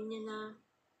sinabi niya na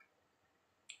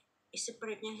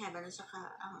i-separate niya yung heaven at saka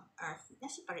ang earth,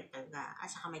 na-separate talaga, at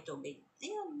saka may tubig.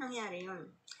 Ayun, nangyari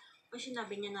yun. Kung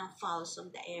sinabi niya na fowls of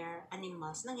the air,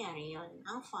 animals, nangyari yun.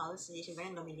 Ang fowls,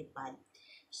 siyempre lumilipad.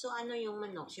 So, yung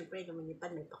manok? Siyempre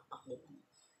lumilipad, may pakpak, diba?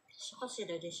 So,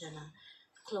 consider din siya na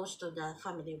close to the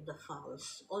family of the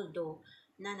fowls. Although,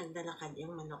 na nagdalakad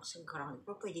yung manok sa ground,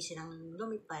 pero pwede silang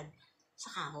lumipad sa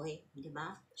kahoy,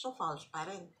 diba? So, fowls pa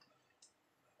rin.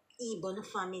 Ibon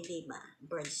family ba?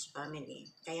 Birds family.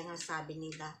 Kaya nga sabi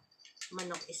nila,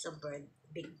 manok is a bird,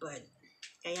 big bird.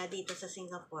 Kaya dito sa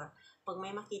Singapore, pag may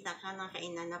makita ka na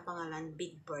kainan na pangalan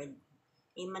Big Bird,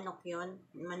 manok yun,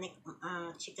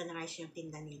 chicken rice yung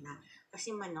tinda nila.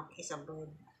 Kasi manok is a bird.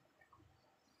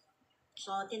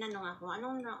 So, tinanong ako,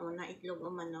 anong nauna, itlog o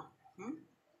manok?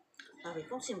 Sabi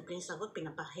ko, simpleng sagot,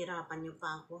 pinapahirapan niyo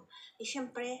pa ako.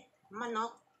 Siyempre,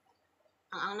 manok.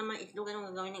 Ang naman itlog,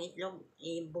 anong gagawin ng itlog?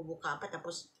 Ibubuka pa,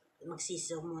 tapos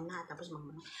magsisiw muna, tapos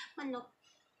manok.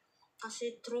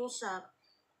 Kasi true sa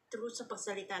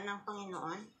pagsalita ng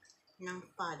Panginoon, ng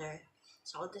Father,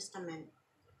 sa Old Testament,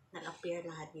 nag-appear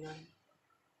lahat yun.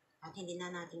 At hindi na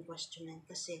natin questionan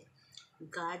kasi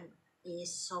God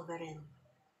is sovereign.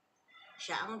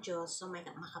 Siya ang Diyos, so may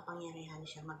makapangyarihan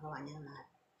siya magawa niya lahat.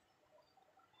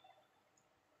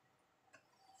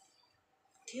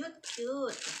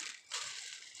 Cute!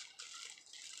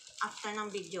 After ng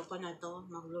video ko na to,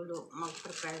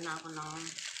 mag-prepare na ako ng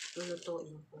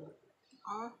lulutuin ko.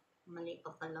 Mali pa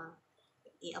pala.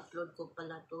 I-upload ko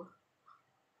pala to.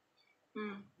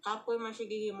 Kapoy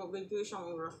masigiging mo video isang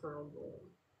oras talaga.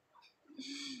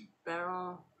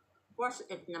 Pero, worth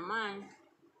it naman.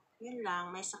 Yun lang,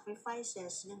 may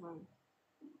sacrifices, gano'n.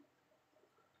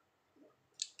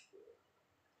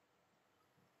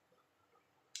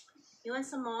 You want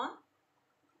some more?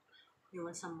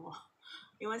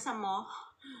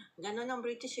 Ganon ang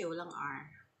British walang R.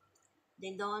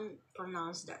 They don't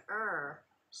pronounce the R.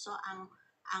 So, ang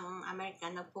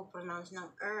American nagpo-pronounce ng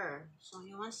R. So,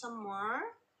 you want some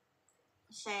more?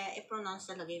 Kasi i-pronounce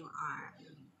talaga yung R.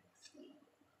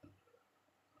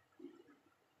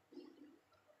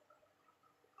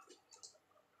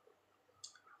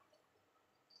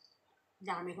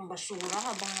 Dami kong basura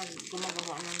habang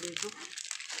gumagawa ng video.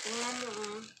 Tingnan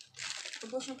mo,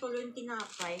 tapos yung tuloy yung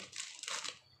tinapay.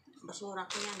 Basura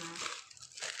ko yan, ha.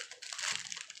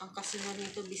 Ang kasino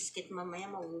nito, biscuit, mamaya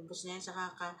mauubos na yan sa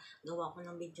kakagawa ko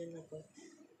ng video na to.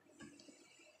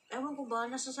 Ewan ko ba,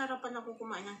 nasasarapan ako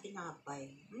kumain ng tinapay.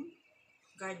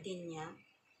 Gardenia.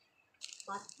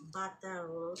 Butter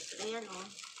rolls. Ayan, oh.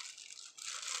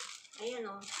 Ayan,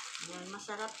 oh. Ayan,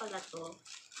 masarap pala to.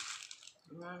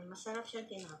 Ayan, masarap siya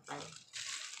tinapay.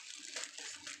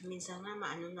 Minsan nga,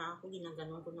 maano na ako,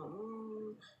 ginaganon ko na,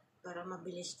 para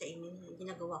mabilis kainin.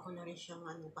 Ginagawa ko na rin siyang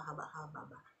pahaba-haba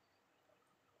ba.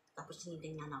 Tapos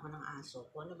tinitingnan ako ng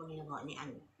aso. Kung ano bang ginagawa ni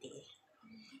auntie.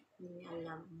 Hindi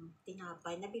alam.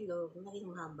 Tinapay na bilog, naging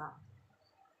mahaba.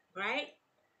 Right?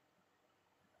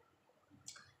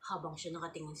 Habang siya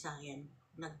nakatingin sa akin,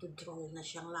 nagdudroll na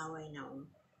siyang laway na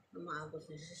umaagos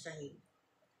na sa sahig.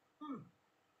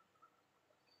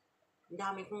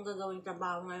 Dami kong gagawin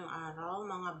trabaho ngayong araw,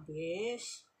 mga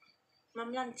bes.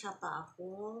 Mamlansya pa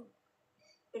ako.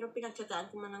 Pero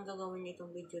pinagtsagaan ko man ang gagawin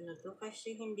itong video na to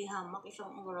kasi hindi hamak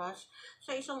isang oras.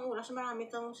 Sa isang oras, marami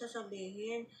kang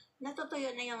sasabihin.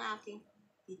 Natutuyo na yung aking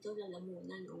dito,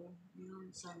 lalamunan,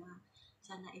 Yun, sana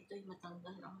ito'y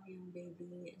matanggal yung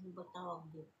baby. Ano ba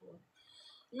tawag dito?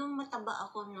 Nung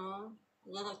mataba ako,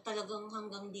 talagang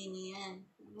hanggang din yan.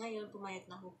 Ngayon,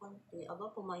 pumayat na ako konti. Aba,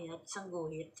 pumayat. Isang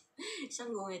guhit.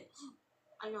 Isang guhit.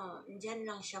 Dyan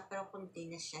lang siya, pero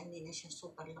konti na siya. Hindi na siya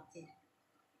super laki.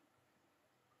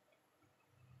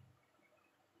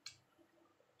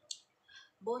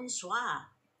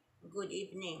 Bonsoir. Good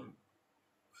evening.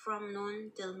 From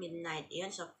noon till midnight.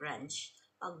 Yan sa French.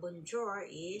 Pag bonjour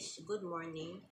is good morning.